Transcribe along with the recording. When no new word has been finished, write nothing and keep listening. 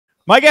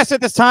My guest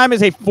at this time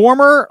is a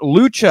former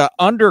Lucha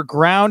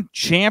Underground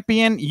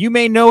champion. You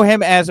may know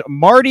him as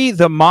Marty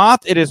the Moth.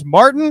 It is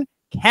Martin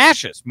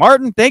Cassius.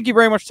 Martin, thank you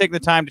very much for taking the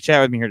time to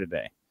chat with me here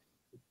today.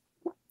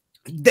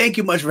 Thank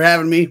you much for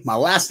having me. My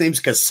last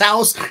name's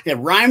Casaus. It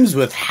rhymes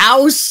with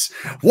house.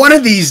 One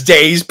of these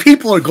days,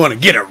 people are going to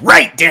get it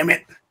right, damn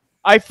it.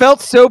 I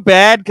felt so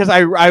bad because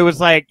I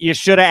was like, you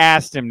should have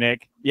asked him,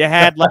 Nick. You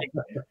had like,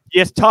 you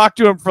just talked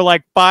to him for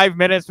like 5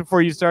 minutes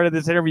before you started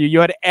this interview.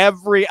 You had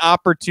every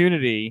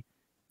opportunity,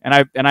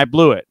 and I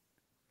blew it,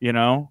 you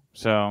know?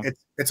 So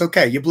it's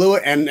okay. You blew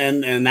it,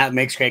 and that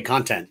makes great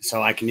content.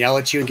 So I can yell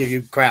at you and give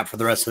you crap for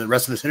the rest of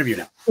this interview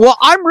now. Well,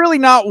 I'm really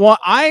not one.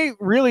 I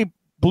really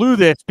blew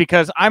this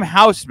because I'm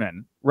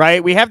Hausman,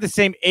 right? We have the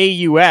same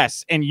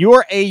AUS, and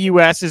your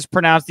AUS is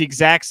pronounced the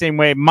exact same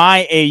way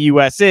my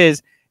AUS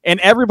is, and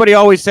everybody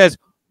always says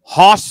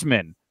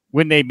Hausman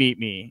when they meet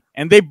me,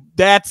 and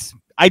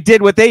I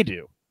did what they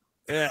do.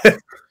 Yeah.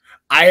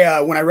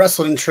 When I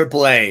wrestled in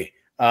AAA,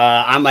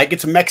 I'm like,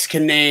 it's a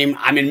Mexican name.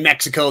 I'm in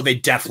Mexico. They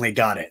definitely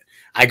got it.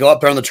 I go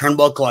up there on the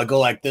turnbuckle. I go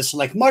like this,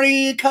 like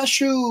Marty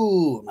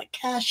Cashew. I'm like,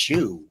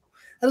 cashew.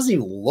 That doesn't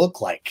even look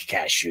like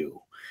cashew.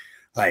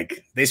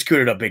 Like, they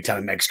screwed it up big time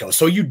in Mexico.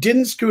 So you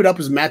didn't screw it up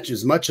as much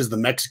as the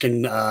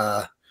Mexican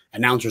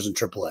announcers in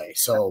AAA.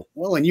 So,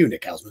 well, and you,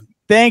 Nick Hausman.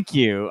 Thank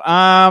you.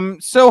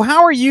 So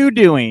how are you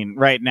doing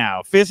right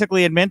now,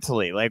 physically and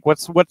mentally? Like,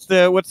 what's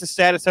the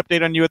status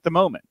update on you at the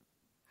moment?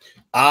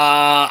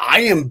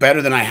 I am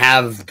better than I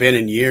have been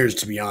in years,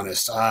 to be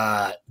honest.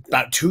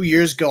 About 2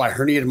 years ago, I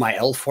herniated my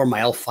L4, my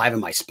L5, and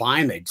my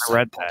spine. They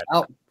read that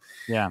out.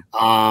 Yeah.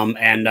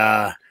 And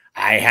I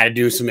had to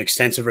do some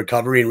extensive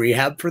recovery and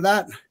rehab for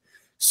that.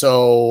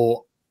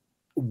 So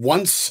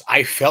once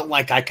I felt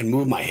like I can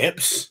move my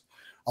hips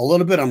a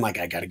little bit, I'm like,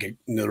 I got to get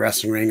into the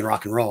wrestling ring and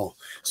rock and roll.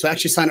 So I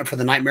actually signed up for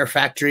the Nightmare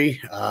Factory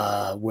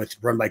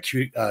run by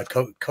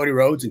Cody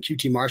Rhodes and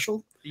QT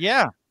Marshall.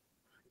 Yeah.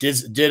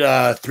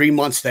 Did 3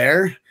 months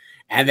there.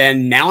 And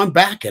then now I'm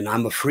back and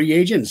I'm a free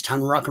agent. It's time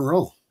to rock and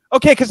roll.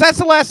 Okay, because that's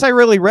the last I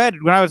really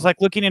read when I was like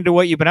looking into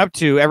what you've been up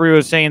to. Everyone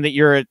was saying that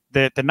you're at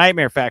the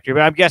Nightmare Factory,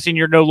 but I'm guessing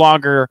you're no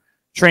longer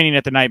training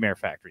at the Nightmare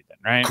Factory then,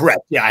 right?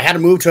 Correct. Yeah, I had to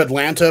move to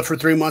Atlanta for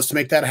 3 months to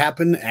make that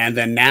happen. And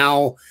then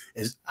now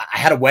I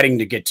had a wedding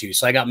to get to.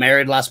 So I got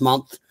married last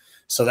month.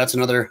 So that's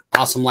another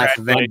awesome life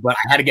event. But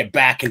I had to get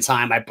back in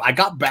time. I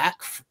got back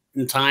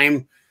in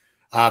time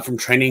from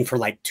training for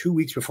like 2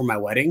 weeks before my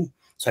wedding.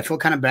 So I feel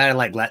kind of bad. I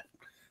like let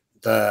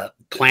the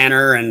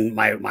planner and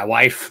my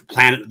wife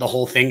plan the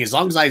whole thing. As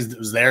long as I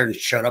was there and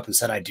showed up and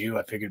said I do,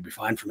 I figured it'd be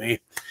fine for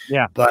me.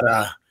 Yeah. But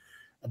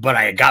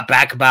I got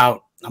back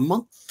about a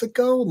month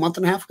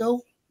and a half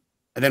ago.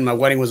 And then my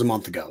wedding was a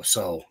month ago.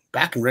 So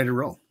back and ready to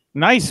roll.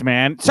 Nice,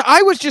 man. So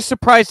I was just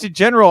surprised in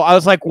general. I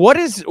was like, what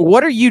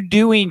are you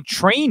doing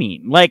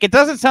training? Like, it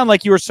doesn't sound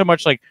like you were so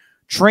much like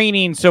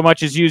training so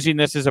much as using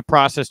this as a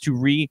process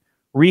to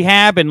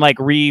rehab and like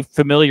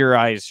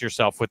re-familiarize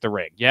yourself with the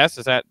ring. Yes?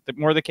 Is that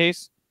more the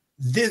case?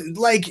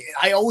 Like,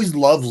 I always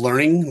love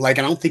learning. Like,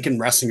 I don't think in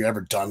wrestling you're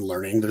ever done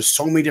learning. There's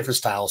so many different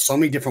styles, so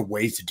many different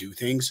ways to do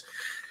things.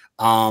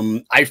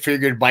 I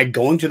figured by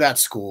going to that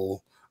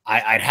school,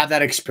 I'd have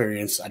that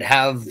experience. I'd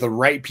have the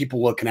right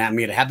people looking at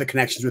me. I'd have the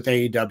connections with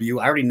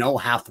AEW. I already know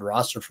half the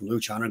roster from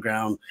Lucha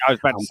Underground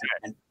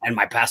and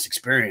my past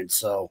experience.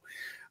 So,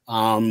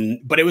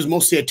 but it was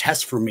mostly a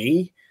test for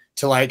me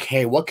to like,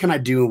 hey, what can I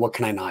do and what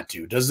can I not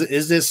do?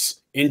 Is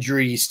this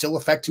injury still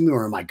affecting me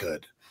or am I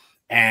good?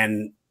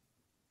 And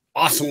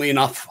awesomely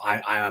enough,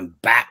 I am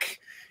back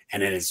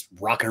and it is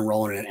rocking and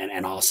rolling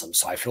and awesome.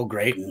 So I feel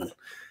great and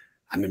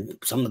I'm in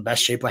some of the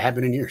best shape I have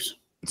been in years.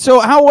 So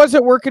how was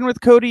it working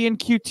with Cody and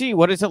QT?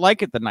 What is it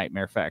like at the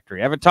Nightmare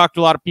Factory? I haven't talked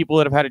to a lot of people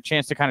that have had a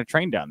chance to kind of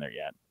train down there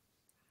yet.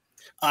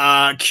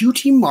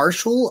 QT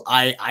Marshall,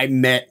 I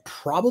met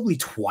probably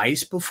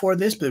twice before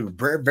this, but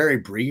very, very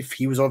brief.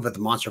 He was over at the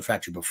Monster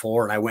Factory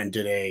before, and I went and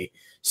did a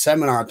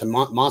seminar at the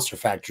Monster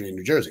Factory in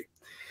New Jersey.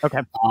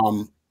 Okay.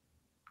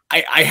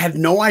 I had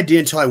no idea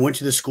until I went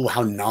to the school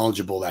how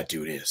knowledgeable that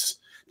dude is.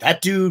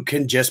 That dude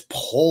can just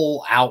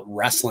pull out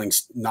wrestling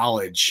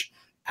knowledge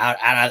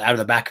out of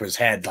the back of his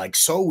head, like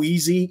so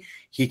easy.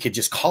 He could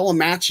just call a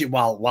match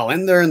while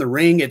in there in the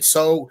ring.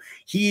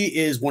 He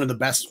is one of the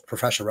best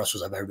professional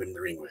wrestlers I've ever been in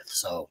the ring with.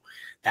 So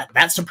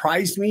that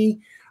surprised me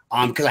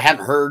because I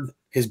hadn't heard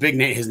his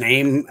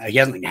name. He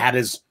hasn't had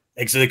his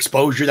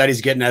exposure that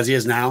he's getting as he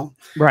is now.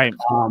 Right.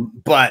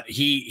 But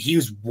he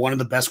was one of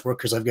the best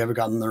workers I've ever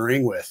gotten in the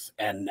ring with.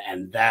 And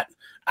that,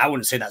 I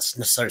wouldn't say that's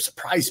necessarily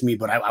surprised me,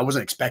 but I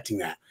wasn't expecting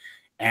that.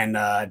 And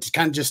to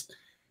kind of just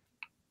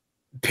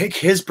pick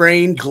his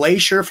brain.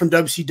 Glacier from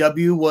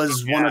WCW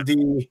was one of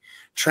the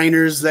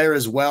trainers there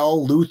as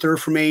well. Luther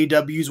from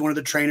AEW is one of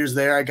the trainers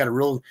there. I got a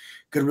real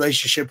good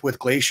relationship with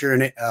Glacier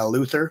and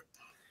Luther.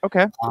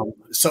 Okay.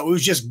 So it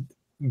was just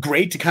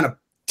great to kind of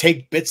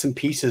take bits and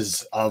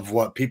pieces of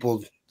what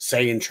people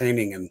say in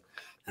training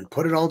and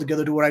put it all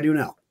together to what I do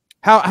now.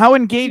 How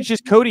engaged is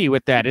Cody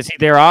with that? Is he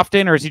there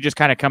often, or is he just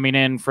kind of coming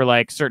in for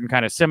like certain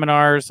kind of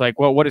seminars? Like,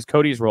 what is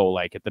Cody's role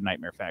like at the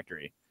Nightmare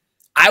Factory?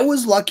 I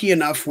was lucky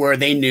enough where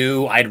they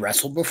knew I'd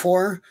wrestled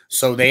before,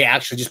 so they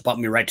actually just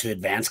bumped me right to the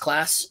advanced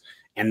class,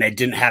 and they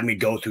didn't have me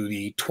go through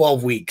the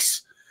 12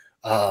 weeks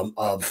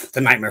of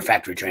the Nightmare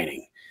Factory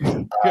training.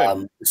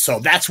 So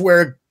that's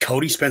where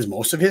Cody spends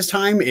most of his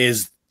time,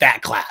 is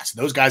that class.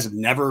 Those guys have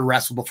never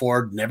wrestled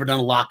before, never done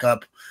a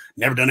lockup,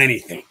 never done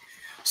anything.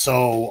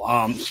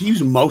 So he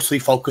was mostly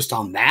focused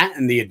on that,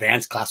 and the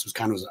advanced class was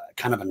kind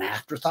of an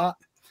afterthought.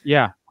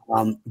 Yeah.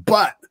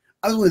 But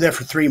I was only there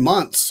for 3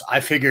 months. I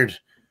figured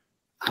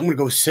I'm going to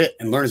go sit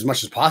and learn as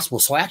much as possible.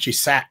 So I actually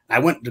I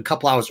went a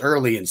couple hours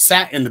early and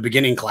sat in the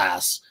beginning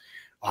class,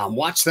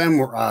 watched them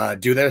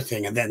do their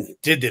thing, and then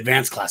did the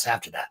advanced class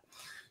after that.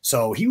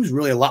 So he was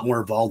really a lot more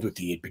involved with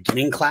the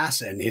beginning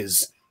class and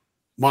his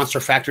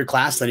Monster Factory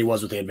class than he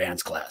was with the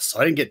advanced class.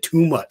 So I didn't get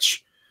too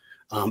much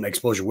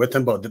exposure with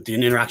him, but the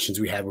interactions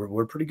we had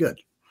were pretty good.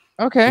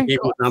 Okay. He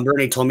gave me a number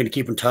and he told me to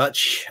keep in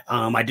touch.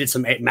 I did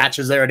some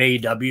matches there at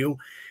AEW,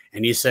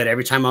 and he said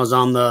every time I was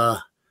on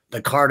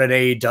the card at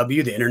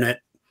AEW, the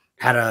internet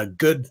had a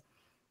good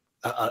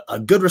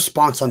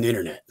response on the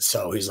internet.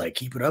 So he's like,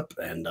 keep it up.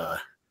 And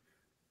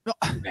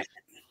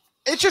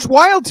it's just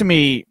wild to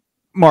me,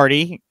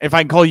 Marty, if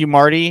I can call you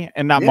Marty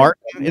and not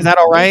Martin. Is that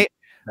all right?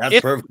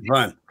 That's perfect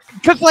fun.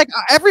 Because like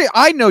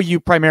I know you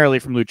primarily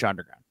from Lucha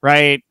Underground,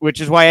 right?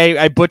 Which is why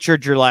I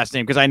butchered your last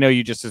name, because I know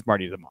you just as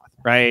Marty the Moth,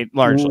 right?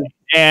 Largely.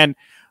 And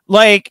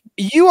like,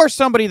 you are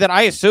somebody that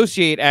I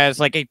associate as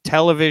like a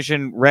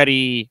television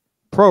ready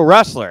pro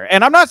wrestler.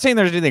 And I'm not saying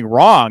there's anything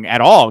wrong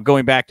at all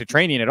going back to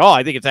training at all.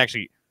 I think it's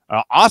actually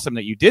awesome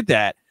that you did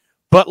that.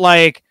 But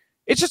like,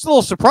 it's just a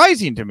little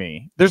surprising to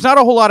me. There's not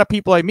a whole lot of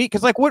people I meet.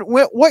 Because like,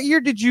 what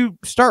year did you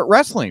start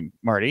wrestling,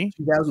 Marty?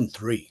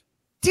 2003.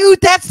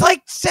 Dude, that's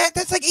like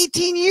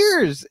 18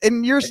 years,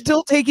 and you're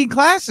still taking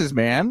classes,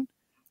 man.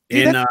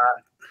 Dude,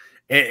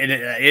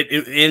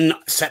 in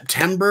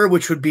September,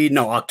 which would be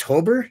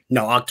October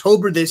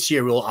this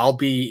year, I'll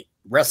be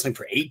wrestling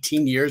for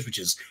 18 years, which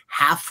is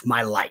half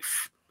my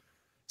life.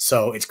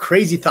 So it's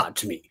crazy thought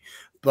to me,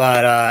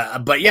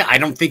 but yeah, I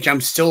don't think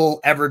I'm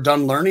still ever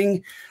done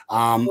learning.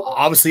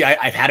 Obviously,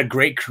 I've had a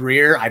great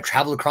career. I've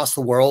traveled across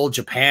the world: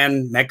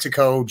 Japan,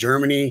 Mexico,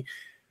 Germany.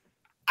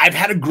 I've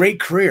had a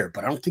great career,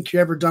 but I don't think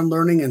you're ever done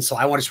learning. And so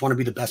I just want to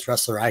be the best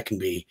wrestler I can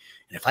be.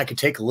 And if I could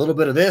take a little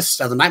bit of this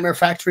out of the Nightmare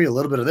Factory, a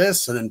little bit of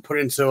this, and then put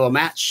it into a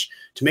match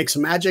to make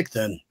some magic,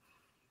 then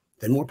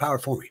more power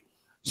for me.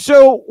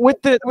 So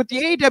with the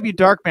AEW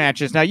dark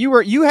matches, now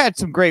you had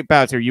some great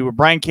bouts here. You were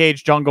Brian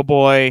Cage, Jungle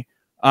Boy,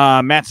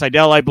 Matt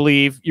Sydal, I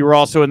believe you were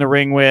also in the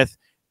ring with,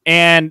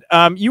 and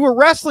you were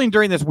wrestling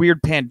during this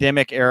weird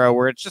pandemic era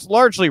where it's just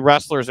largely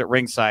wrestlers at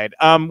ringside.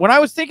 When I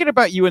was thinking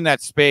about you in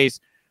that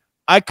space,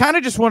 I kind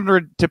of just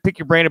wanted to pick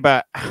your brain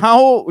about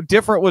how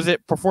different was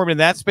it performing in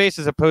that space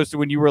as opposed to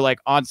when you were like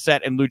on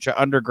set in Lucha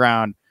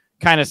Underground,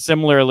 kind of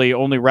similarly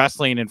only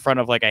wrestling in front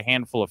of like a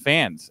handful of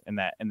fans in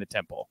the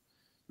temple.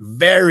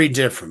 Very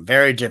different,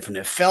 very different.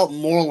 It felt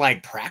more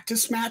like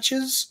practice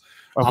matches.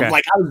 Okay.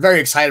 Like, I was very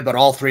excited about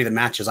all three of the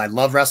matches. I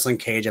love wrestling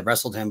Cage. I've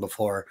wrestled him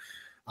before.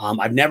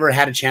 I've never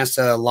had a chance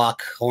to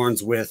lock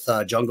horns with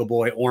Jungle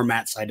Boy or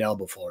Matt Sydal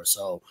before.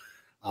 So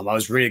I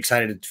was really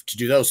excited to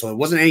do those. So it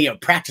wasn't any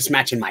practice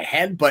match in my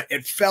head, but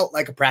it felt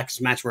like a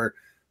practice match where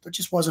there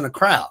just wasn't a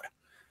crowd.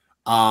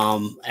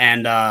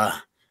 The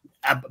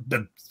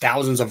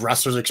thousands of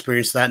wrestlers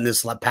experienced that in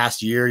this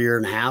past year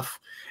and a half.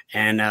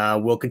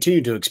 And we'll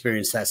continue to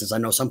experience that, since I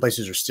know some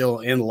places are still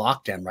in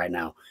lockdown right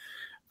now.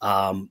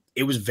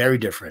 It was very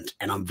different,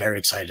 and I'm very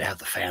excited to have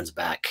the fans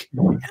back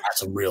and have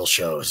some real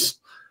shows.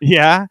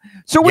 Yeah.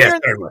 So when,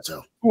 very much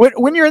so.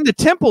 When you're in the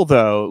temple,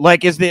 though,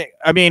 like, was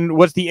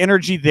the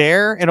energy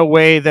there in a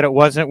way that it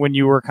wasn't when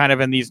you were kind of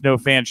in these no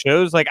fan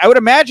shows? Like, I would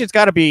imagine it's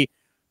got to be,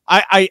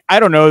 I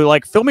don't know,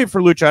 like filming for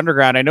Lucha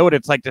Underground. I know what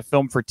it's like to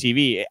film for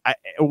TV.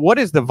 What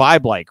is the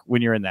vibe like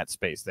when you're in that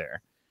space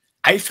there?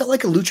 I felt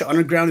like a Lucha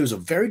Underground, it was a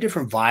very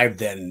different vibe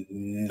than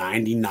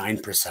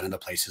 99% of the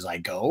places I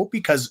go,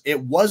 because it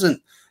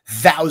wasn't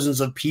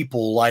thousands of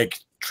people like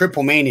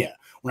Triple Mania.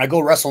 When I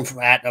go wrestle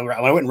when I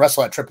went and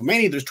wrestle at Triple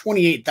Mania, there's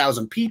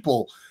 28,000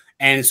 people.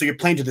 And so you're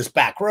playing to this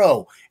back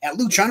row. At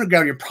Lucha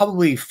Underground, you're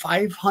probably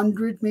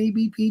 500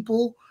 maybe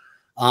people.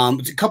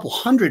 It's a couple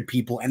hundred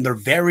people, and they're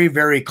very,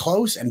 very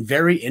close and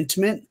very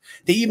intimate.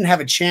 They even have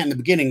a chant in the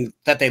beginning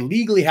that they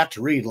legally have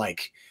to read,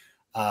 like,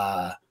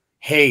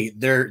 hey,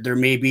 there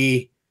may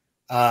be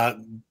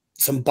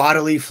some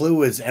bodily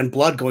fluids and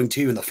blood going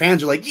to you. And the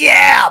fans are like,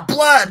 yeah,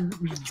 blood.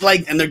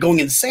 Like, and they're going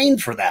insane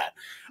for that.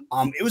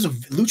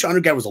 Lucha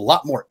Underground was a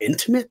lot more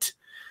intimate.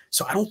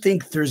 So I don't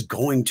think there's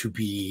going to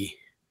be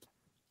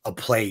a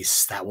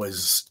place that would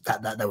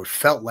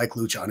felt like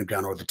Lucha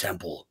Underground or the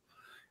Temple,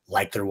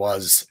 like there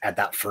was at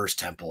that first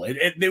temple.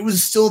 It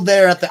was still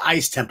there at the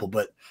Ice Temple,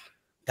 but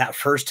that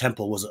first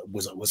temple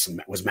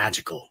was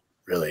magical,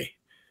 really.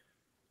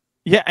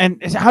 Yeah,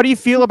 and how do you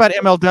feel about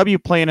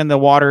MLW playing in the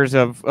waters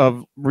of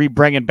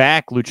bringing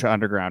back Lucha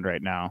Underground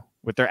right now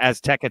with their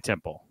Azteca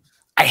Temple?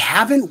 I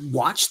haven't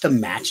watched the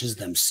matches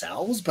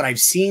themselves, but I've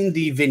seen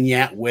the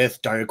vignette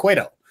with Dario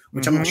Cueto,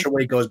 which I'm not sure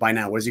where he goes by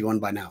now. Where's he going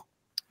by now?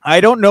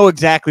 I don't know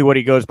exactly what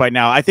he goes by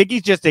now. I think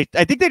he's just I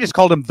think they just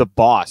called him the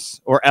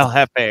Boss or El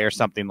Jefe or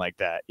something like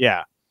that.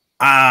 Yeah.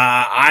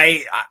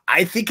 I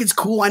think it's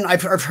cool.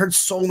 I've heard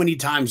so many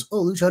times,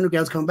 oh, Lucha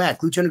Underground's coming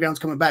back. Lucha Underground's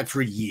coming back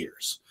for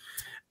years.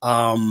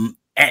 And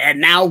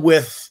now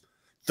with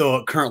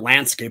the current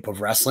landscape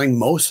of wrestling,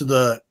 most of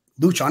the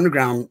Lucha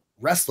Underground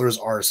wrestlers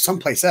are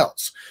someplace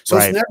else. So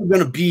It's never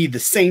going to be the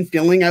same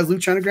feeling as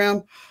Lucha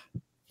Underground.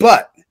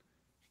 But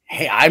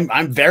hey,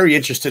 I'm very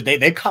interested.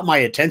 They caught my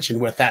attention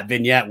with that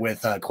vignette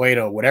with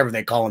Cueto, whatever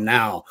they call him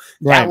now.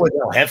 That was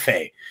El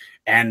Jefe.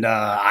 And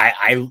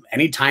I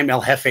anytime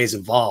El Jefe is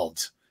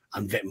involved,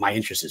 my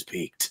interest is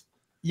piqued.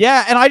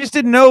 Yeah, and I just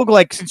didn't know,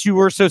 like, since you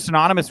were so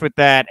synonymous with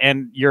that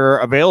and you're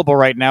available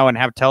right now and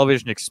have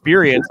television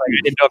experience, like,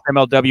 I didn't know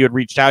if MLW had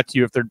reached out to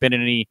you, if there'd been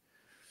any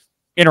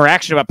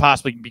interaction about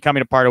possibly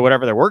becoming a part of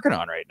whatever they're working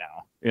on right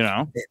now. You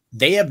know,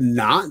 they have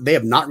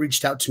not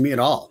reached out to me at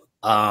all.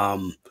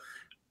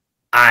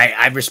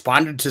 I've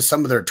responded to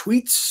some of their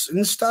tweets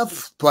and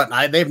stuff,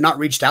 but they've not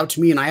reached out to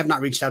me, and I have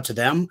not reached out to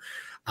them.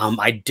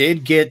 I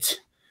did get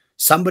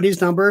somebody's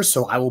number,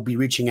 so I will be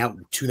reaching out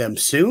to them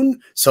soon.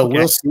 So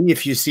we'll see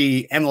if you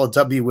see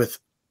MLW with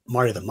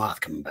Marty the Moth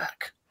coming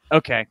back.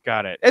 Okay,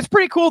 got it. It's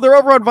pretty cool. They're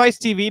over on Vice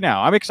TV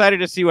now. I'm excited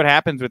to see what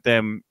happens with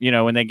them, you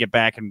know, when they get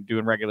back and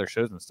doing regular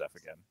shows and stuff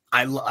again.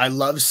 I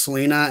love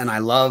Selena, and I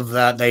love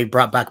that they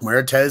brought back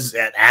Muertes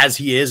as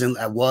he is and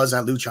was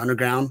at Lucha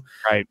Underground.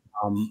 Right.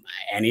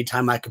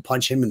 Anytime I could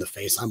punch him in the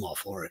face, I'm all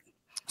for it.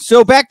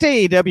 So back to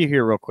AEW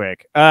here real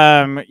quick.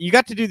 You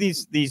got to do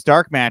these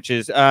dark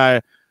matches.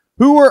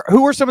 Who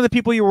were some of the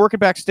people you were working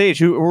backstage?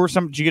 Who were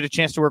some? Did you get a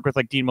chance to work with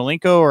like Dean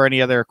Malenko or any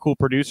other cool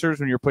producers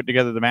when you were putting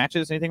together the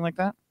matches? Anything like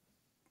that?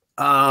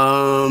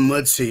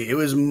 Let's see. It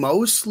was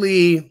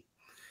mostly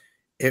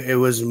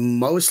Christopher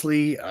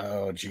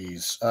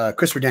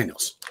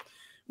Daniels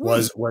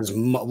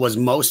was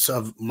most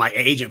of my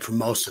agent for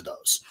most of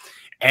those.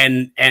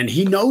 And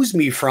he knows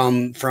me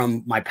from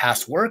my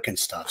past work and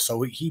stuff.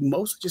 So he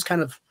mostly just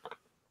kind of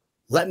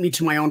let me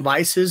to my own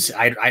vices.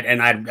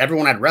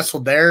 Everyone I'd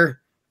wrestled there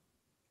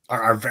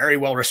are very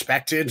well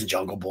respected.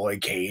 Jungle Boy,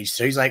 Cage.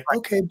 So he's like,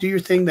 okay, do your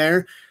thing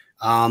there.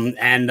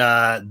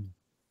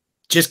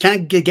 Just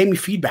kind of gave me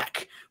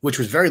feedback, which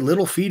was very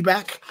little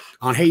feedback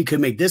on, hey, you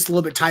could make this a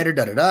little bit tighter,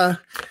 da-da-da.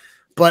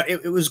 But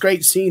it was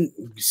great seeing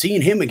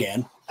him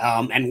again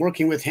and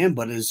working with him.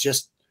 But it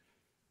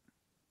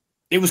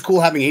was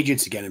cool having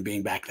agents again and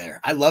being back there.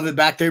 I love it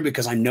back there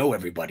because I know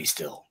everybody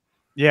still.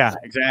 Yeah,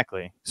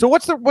 exactly. So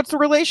what's the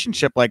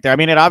relationship like there? I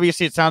mean,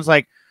 it sounds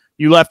like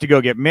you left to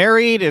go get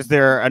married. Is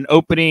there an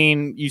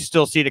opening you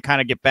still see to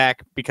kind of get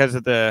back because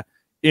of the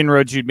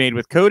inroads you'd made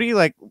with Cody?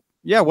 Like,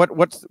 yeah,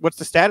 what's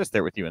the status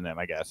there with you and them,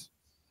 I guess?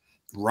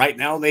 Right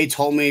now, they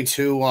told me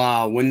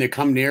to when they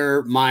come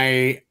near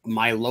my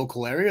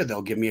local area,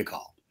 they'll give me a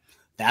call.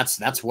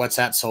 That's what's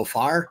at so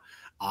far.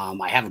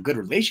 I have a good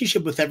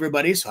relationship with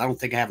everybody, so I don't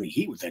think I have any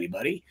heat with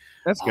anybody.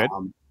 That's good.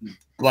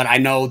 But I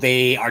know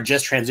they are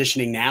just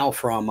transitioning now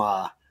from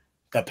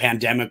the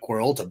pandemic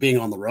world to being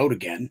on the road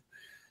again.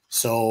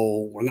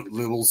 So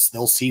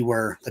they'll see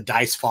where the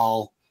dice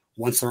fall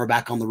once they're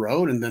back on the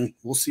road, and then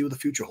we'll see what the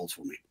future holds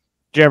for me.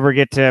 Did you ever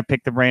get to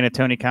pick the brain of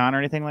Tony Khan or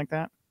anything like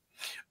that?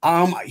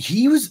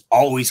 He was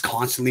always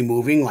constantly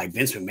moving, like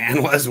Vince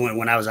McMahon was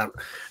when I was out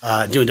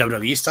doing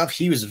WWE stuff.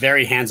 He was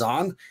very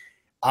hands-on.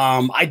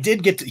 I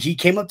did he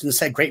came up and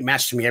said great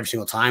match to me every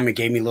single time and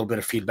gave me a little bit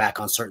of feedback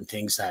on certain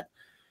things that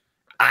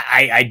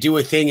I do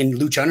a thing in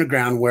Lucha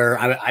Underground where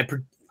I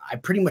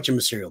pretty much am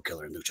a serial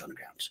killer in Lucha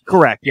Underground.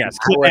 Correct. Yes.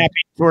 Kidnapping,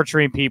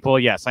 torturing people.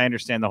 Yes. I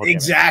understand the whole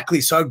exactly.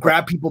 Thing. So I'd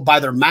grab people by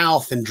their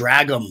mouth and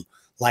drag them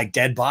like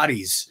dead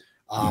bodies,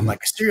 like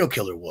a serial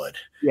killer would.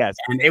 Yes.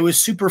 And it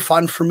was super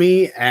fun for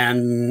me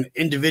and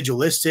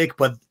individualistic,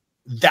 but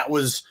that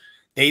was,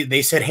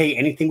 they said, hey,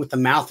 anything with the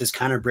mouth is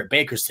kind of Britt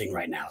Baker's thing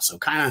right now. So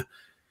kind of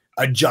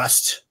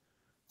adjust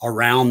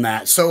around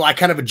that. So I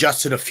kind of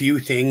adjusted a few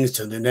things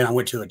and then I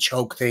went to a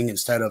choke thing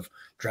instead of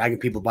dragging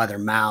people by their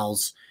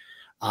mouths.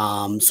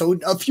 So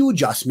a few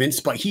adjustments,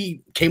 but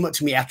he came up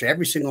to me after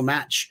every single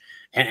match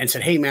and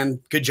said, hey man,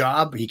 good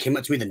job. He came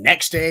up to me the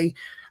next day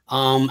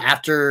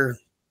after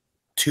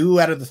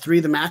 2 out of the 3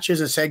 of the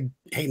matches and said,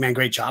 hey man,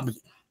 great job.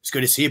 It's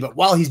good to see you. But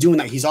while he's doing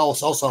that, he's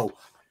also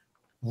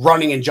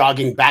running and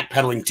jogging,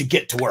 backpedaling to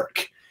get to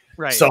work.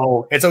 Right.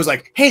 So it's always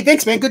like, hey,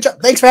 thanks man. Good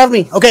job. Thanks for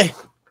having me. Okay.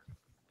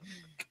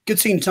 Good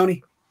seeing you,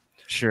 Tony.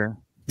 Sure.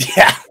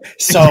 Yeah.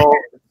 So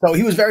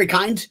he was very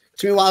kind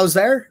to me while I was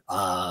there.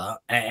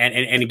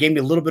 And he gave me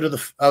a little bit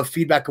of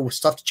feedback of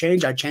stuff to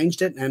change. I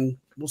changed it and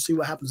we'll see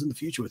what happens in the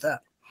future with that.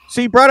 So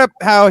you brought up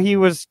how he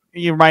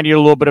reminded you a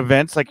little bit of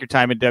Vince, like your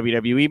time in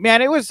WWE.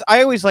 Man,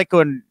 I always like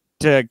going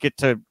to get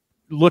to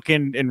look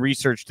in and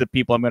research the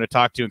people I'm going to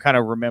talk to and kind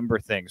of remember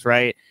things.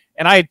 Right.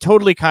 And I had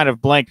totally kind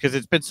of blanked because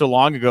it's been so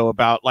long ago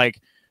about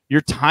like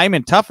your time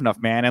in Tough Enough,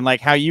 man. And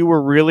like how you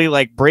were really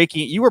like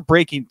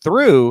breaking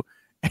through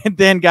and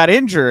then got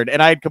injured.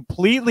 And I had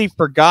completely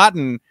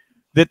forgotten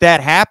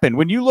that happened.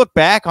 When you look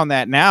back on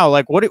that now,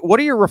 like what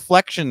are your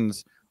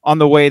reflections on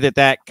the way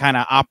that kind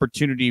of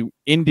opportunity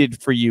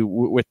ended for you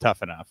with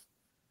Tough Enough?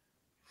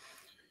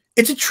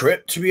 It's a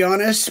trip, to be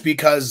honest,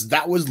 because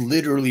that was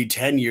literally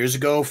 10 years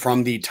ago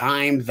from the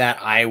time that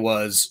I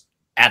was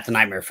at the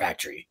Nightmare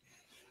Factory.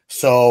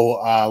 So,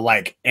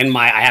 like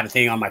I have a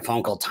thing on my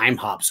phone called Time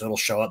Hop, so it'll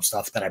show up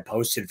stuff that I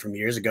posted from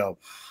years ago.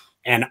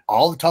 And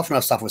all the Tough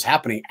Enough stuff was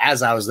happening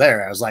as I was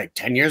there. I was like,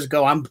 10 years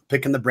ago, I'm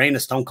picking the brain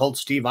of Stone Cold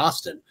Steve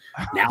Austin.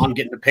 Now I'm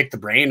getting to pick the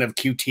brain of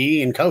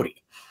QT and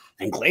Cody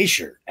and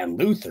Glacier and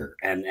Luther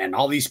and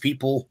all these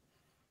people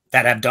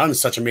that have done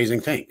such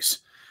amazing things.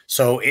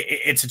 So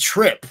it's a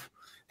trip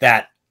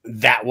that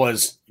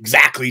was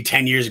exactly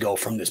 10 years ago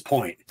from this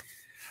point.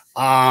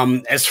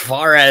 As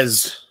far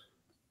as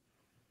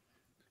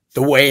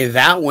the way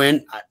that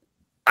went,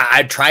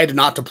 I tried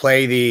not to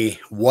play the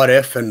what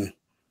if and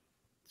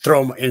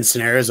throw in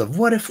scenarios of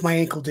what if my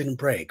ankle didn't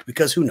break,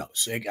 because who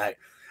knows?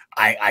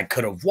 I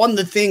could have won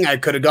the thing. I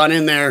could have gone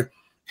in there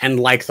and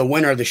like the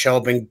winner of the show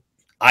been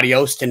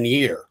adios in the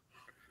year.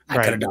 I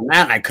could have done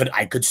that.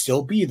 I could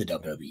still be the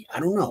WWE. I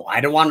don't know.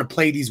 I don't want to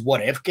play these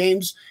what if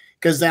games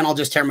because then I'll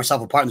just tear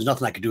myself apart and there's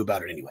nothing I could do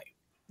about it anyway.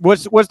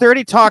 Was there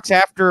any talks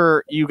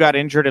after you got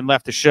injured and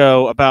left the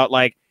show about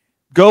like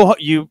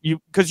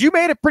because you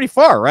made it pretty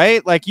far,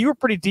 right? Like you were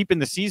pretty deep in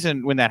the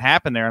season when that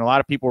happened there, and a lot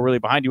of people were really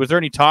behind you. Was there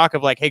any talk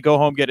of like, hey, go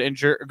home, get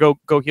injured,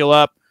 go heal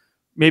up?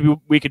 Maybe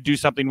we could do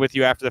something with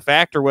you after the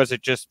fact, or was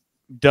it just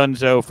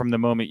donezo from the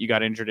moment you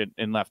got injured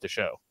and left the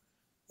show?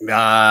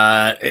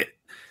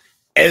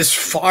 As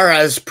far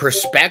as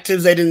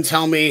perspectives, they didn't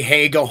tell me,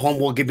 hey, go home,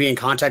 we'll be in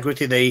contact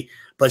with you.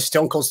 But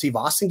Stone Cold Steve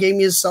Austin gave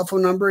me his cell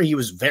phone number. He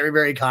was very,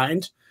 very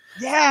kind.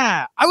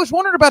 Yeah, I was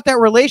wondering about that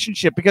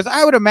relationship because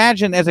I would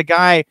imagine as a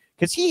guy,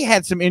 because he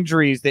had some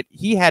injuries that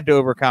he had to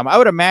overcome, I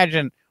would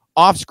imagine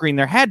off screen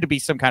there had to be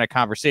some kind of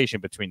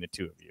conversation between the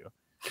two of you.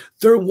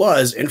 There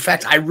was. In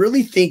fact, I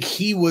really think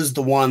he was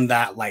the one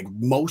that like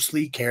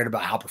mostly cared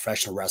about how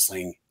professional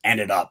wrestling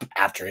ended up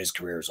after his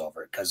career was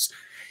over, because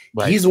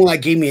he's the one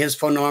that gave me his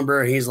phone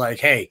number. He's like,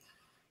 hey,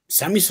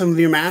 send me some of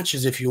your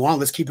matches if you want.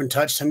 Let's keep in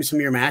touch. Send me some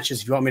of your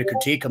matches. If you want me to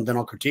critique them, then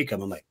I'll critique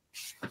them. I'm like,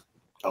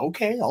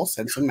 okay, I'll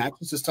send some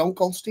matches to Stone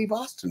Cold Steve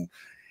Austin.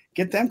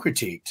 Get them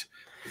critiqued.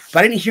 But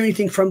I didn't hear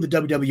anything from the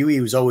WWE.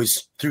 It was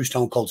always through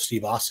Stone Cold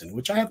Steve Austin,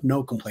 which I have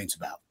no complaints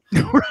about.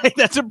 Right.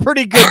 That's a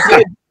pretty good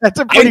bid.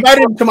 I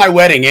invited him to my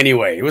wedding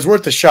anyway. It was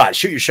worth the shot.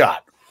 Shoot your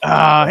shot.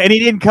 And he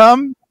didn't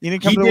come? He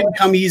didn't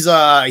come.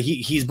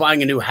 He's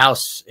buying a new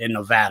house in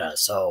Nevada.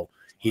 So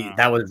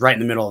that was right in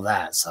the middle of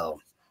that.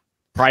 So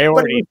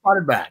priority. He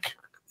spotted back.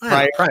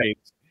 Priority.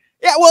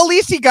 Yeah, well, at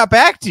least he got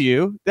back to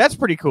you. That's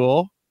pretty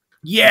cool.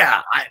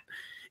 Yeah,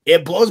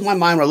 it blows my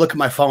mind when I look at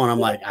my phone. I'm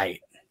like,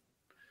 I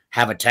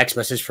have a text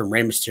message from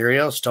Rey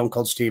Mysterio, Stone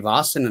Cold Steve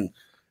Austin, and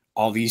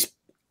all these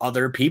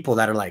other people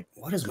that are like,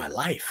 what is my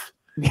life?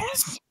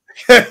 Yes.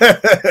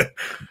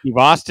 Steve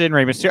Austin,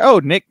 Rey Mysterio. Oh,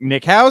 Nick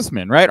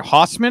Hausman, right?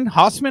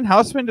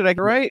 Hausman. Did I get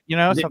it right? You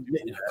know,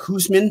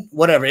 Hausman,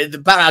 whatever.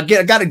 I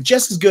got it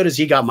just as good as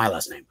he got my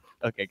last name.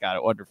 Okay, got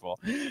it. Wonderful.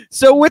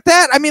 So with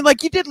that, I mean,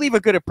 like you did leave a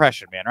good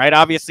impression, man, right?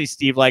 Obviously,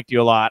 Steve liked you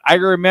a lot. I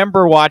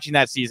remember watching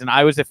that season.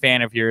 I was a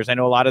fan of yours. I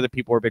know a lot of the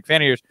people were a big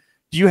fan of yours.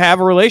 Do you have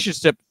a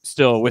relationship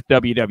still with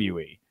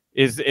WWE?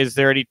 Is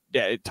there any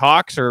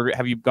talks, or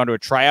have you gone to a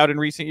tryout in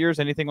recent years?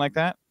 Anything like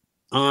that?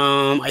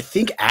 I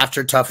think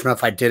after Tough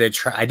Enough, I did a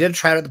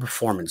tryout at the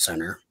Performance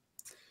Center.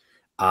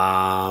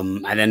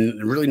 And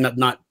then really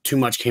not too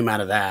much came out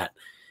of that.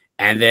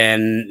 And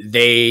then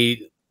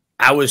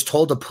I was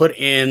told to put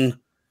in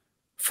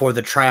for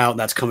the tryout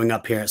that's coming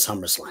up here at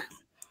SummerSlam.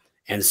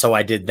 And so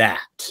I did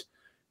that.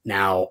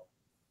 Now,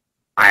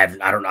 I've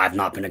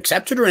not been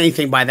accepted or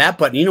anything by that,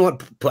 but you know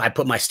what? I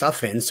put my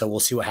stuff in, so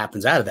we'll see what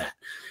happens out of that.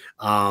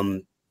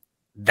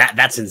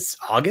 That's in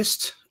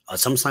August,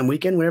 SummerSlam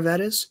weekend, whatever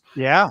that is.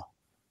 Yeah.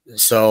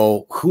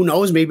 So who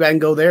knows? Maybe I can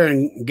go there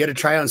and get a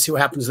tryout and see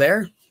what happens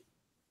there.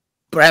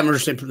 But I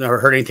haven't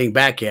heard anything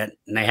back yet,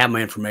 and they have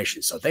my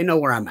information, so they know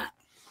where I'm at.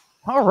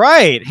 All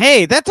right.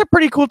 Hey, that's a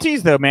pretty cool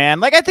tease, though, man.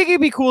 Like, I think it'd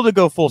be cool to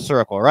go full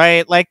circle,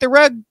 right? Like, the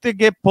rug to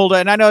get pulled out,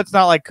 and I know it's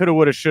not like coulda,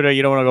 woulda, shoulda.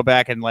 You don't want to go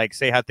back and, like,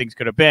 say how things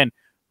could have been.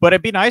 But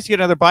it'd be nice to get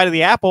another bite of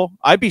the apple.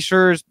 I'd be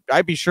sure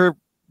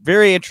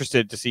very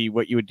interested to see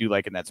what you would do,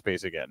 like, in that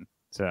space again.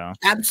 So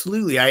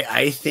absolutely.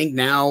 I think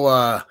now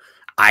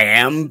I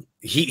am.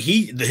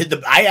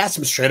 I asked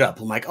him straight up.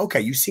 I'm like, okay,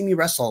 you see me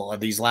wrestle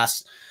these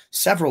last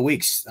several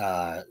weeks,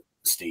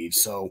 Steve.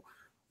 So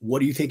what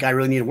do you think I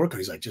really need to work on?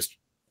 He's like, just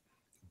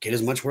get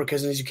as much work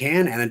as you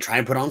can and then try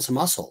and put on some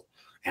muscle.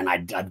 And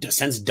I've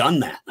since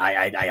done that.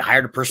 I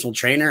hired a personal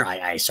trainer.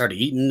 I started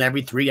eating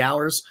every 3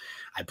 hours.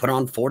 I put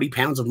on 40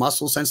 pounds of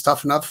muscle since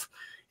Tough Enough.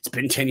 It's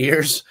been 10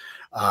 years.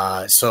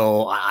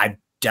 So I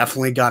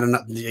definitely got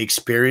the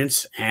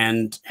experience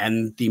and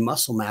the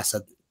muscle mass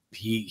that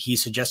he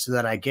suggested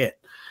that I get.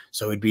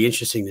 So it'd be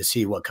interesting to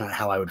see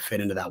how I would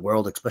fit into that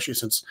world, especially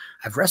since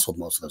I've wrestled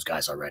most of those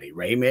guys already.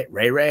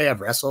 Ray,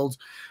 I've wrestled.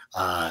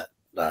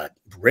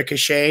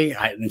 Ricochet.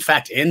 In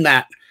fact, in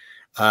that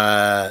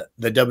the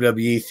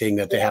WWE thing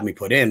that they had me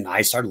put in,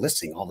 I started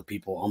listing all the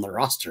people on the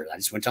roster. I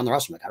just went down the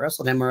roster. I'm like, I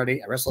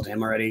wrestled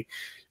him already.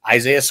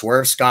 Isaiah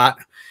Swerve Scott.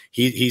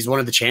 He's one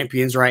of the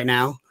champions right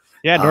now.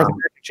 Yeah, North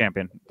American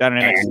champion.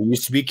 And he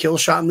used to be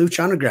Killshot in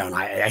Lucha Underground.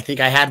 I think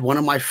I had one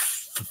of my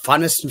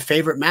funnest and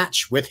favorite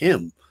match with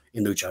him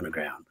in Lucha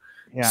Underground.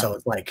 Yeah. So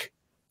it's like,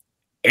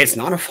 it's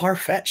not a far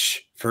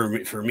fetch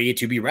for me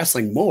to be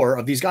wrestling more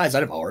of these guys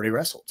that I've already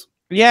wrestled.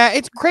 Yeah,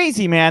 it's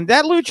crazy, man.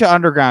 That Lucha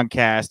Underground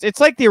cast, it's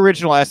like the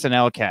original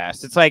SNL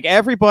cast. It's like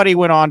everybody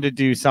went on to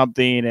do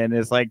something and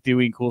is like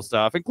doing cool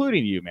stuff,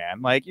 including you,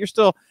 man. Like you're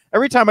still,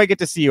 every time I get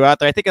to see you out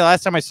there, I think the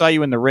last time I saw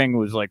you in the ring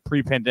was like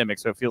pre-pandemic,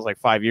 so it feels like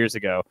 5 years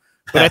ago.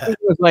 But I think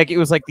it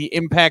was like the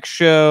Impact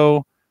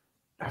show.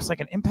 It was like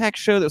an Impact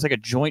show that was like a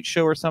joint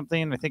show or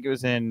something. I think it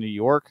was in New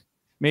York.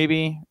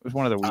 Maybe it was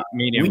one of the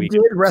Mania we did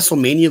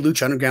WrestleMania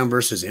Lucha Underground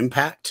versus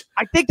Impact.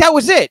 I think that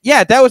was it.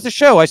 Yeah, that was the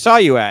show I saw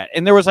you at.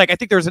 And there was like, I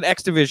think there was an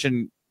X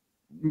Division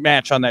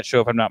match on that show,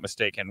 if I'm not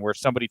mistaken, where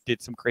somebody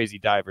did some crazy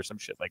dive or some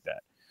shit like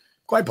that.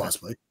 Quite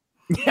possibly.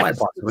 Quite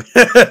possibly.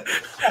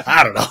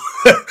 I don't know.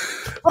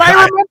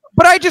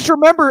 But I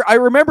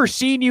remember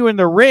seeing you in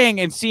the ring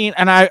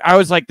and I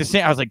was like the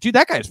same. I was like, dude,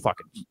 that guy's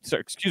fucking.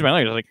 Sorry, excuse my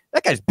language. I was like,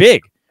 that guy's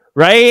big,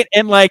 right?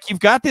 And like, you've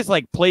got this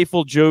like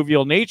playful,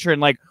 jovial nature,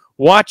 and like.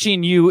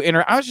 Watching you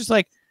I was just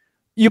like,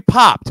 you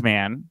popped,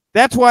 man.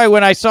 That's why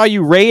when I saw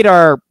you raid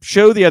our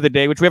show the other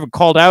day, which we haven't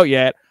called out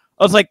yet,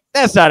 I was like,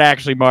 that's not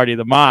actually Marty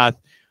the Moth.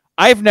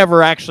 I've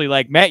never actually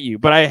like met you,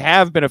 but I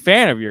have been a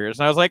fan of yours.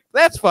 And I was like,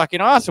 that's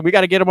fucking awesome. We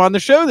got to get him on the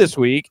show this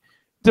week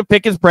to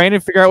pick his brain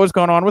and figure out what's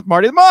going on with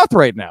Marty the Moth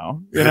right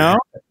now. You know?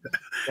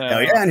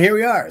 Hell yeah, and here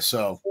we are.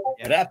 So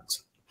it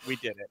happens. We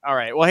did it. All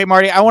right. Well, hey,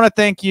 Marty, I want to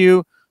thank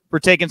you for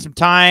taking some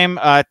time,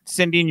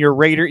 sending your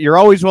raider. You're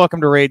always welcome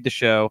to raid the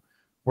show.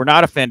 We're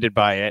not offended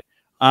by it.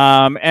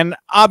 And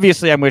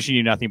obviously, I'm wishing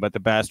you nothing but the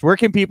best. Where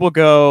can people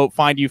go,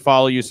 find you,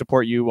 follow you,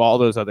 support you, all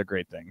those other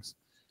great things?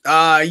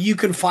 You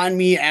can find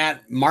me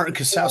at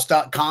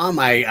martincasaus.com.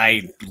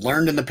 I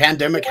learned in the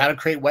pandemic how to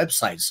create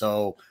websites.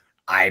 So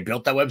I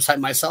built that website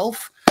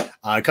myself.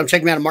 Come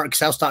check me out at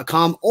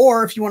martincasaus.com.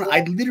 Or if you want to,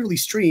 I literally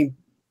stream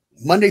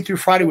Monday through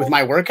Friday with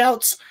my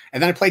workouts.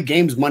 And then I play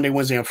games Monday,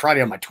 Wednesday, and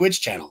Friday on my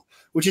Twitch channel,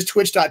 which is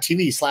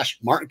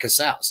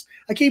twitch.tv/martincasaus.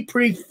 I keep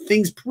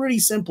things pretty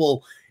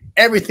simple.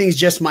 Everything's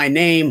just my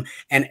name,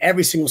 and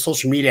every single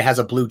social media has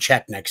a blue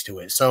check next to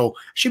it. So it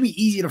should be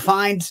easy to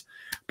find.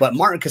 But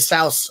Martin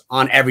Casaus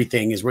on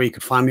everything is where you can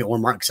find me, or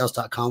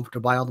martincasaus.com to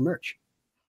buy all the merch.